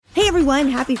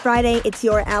everyone. Happy Friday. It's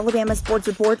your Alabama Sports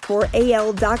Report for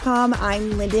AL.com.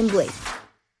 I'm Lyndon Blake.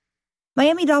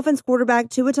 Miami Dolphins quarterback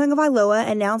Tua Tagovailoa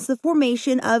announced the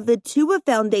formation of the Tua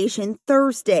Foundation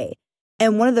Thursday.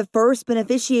 And one of the first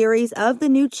beneficiaries of the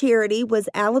new charity was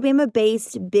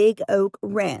Alabama-based Big Oak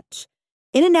Ranch.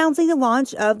 In announcing the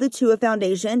launch of the Tua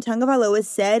Foundation, Tagovailoa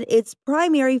said its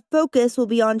primary focus will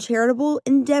be on charitable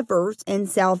endeavors in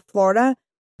South Florida,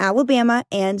 Alabama,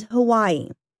 and Hawaii.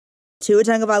 Tua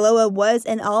Tagovailoa was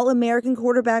an All-American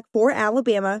quarterback for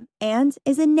Alabama and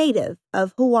is a native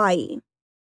of Hawaii.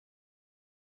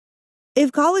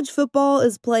 If college football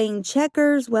is playing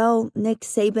checkers, well, Nick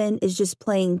Saban is just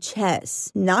playing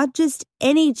chess. Not just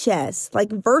any chess,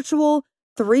 like virtual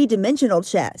three-dimensional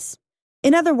chess.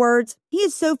 In other words, he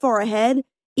is so far ahead,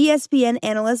 ESPN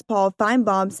analyst Paul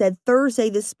Feinbaum said Thursday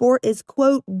the sport is,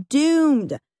 quote,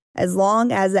 doomed as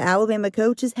long as the Alabama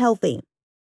coach is healthy.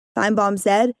 Feinbaum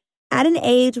said, at an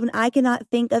age when I cannot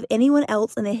think of anyone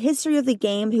else in the history of the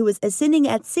game who is ascending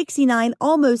at 69,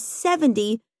 almost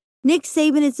 70, Nick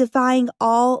Saban is defying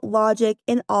all logic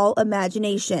and all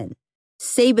imagination.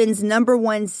 Saban's number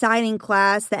one signing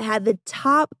class that had the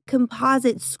top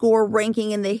composite score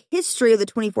ranking in the history of the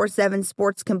 24/7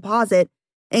 Sports Composite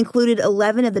included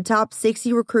 11 of the top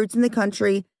 60 recruits in the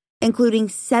country, including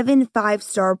 7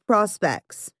 five-star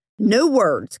prospects. No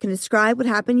words can describe what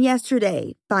happened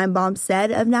yesterday, Feinbaum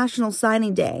said of National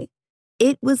Signing Day.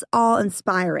 It was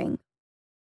awe-inspiring.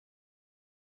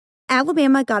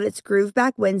 Alabama got its groove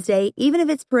back Wednesday, even if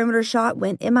its perimeter shot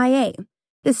went MIA.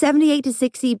 The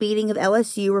 78-60 beating of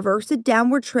LSU reversed a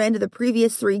downward trend of the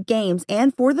previous 3 games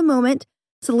and, for the moment,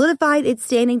 solidified its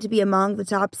standing to be among the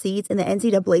top seeds in the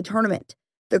NCAA tournament.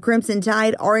 The Crimson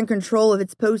Tide are in control of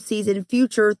its postseason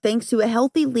future thanks to a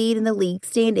healthy lead in the league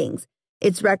standings,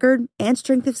 its record, and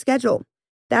strength of schedule.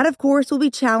 That, of course, will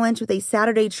be challenged with a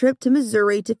Saturday trip to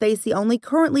Missouri to face the only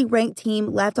currently ranked team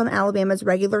left on Alabama's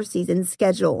regular season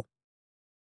schedule.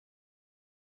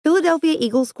 Philadelphia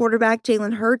Eagles quarterback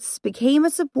Jalen Hurts became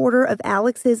a supporter of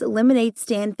Alex's Lemonade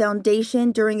Stand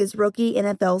Foundation during his rookie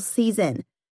NFL season,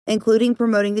 including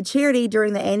promoting the charity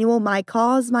during the annual My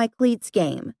Cause, My Cleats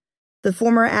game. The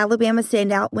former Alabama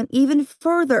standout went even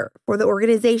further for the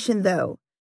organization, though.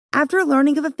 After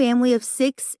learning of a family of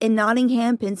 6 in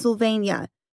Nottingham, Pennsylvania,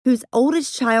 whose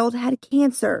oldest child had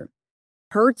cancer,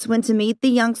 Hurts went to meet the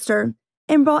youngster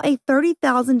and brought a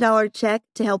 $30,000 check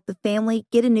to help the family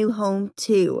get a new home,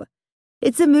 too.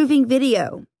 It's a moving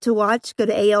video. To watch, go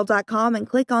to AL.com and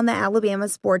click on the Alabama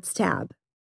Sports tab.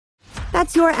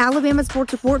 That's your Alabama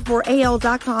Sports Report for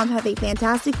AL.com. Have a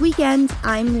fantastic weekend.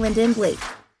 I'm Lyndon Blake.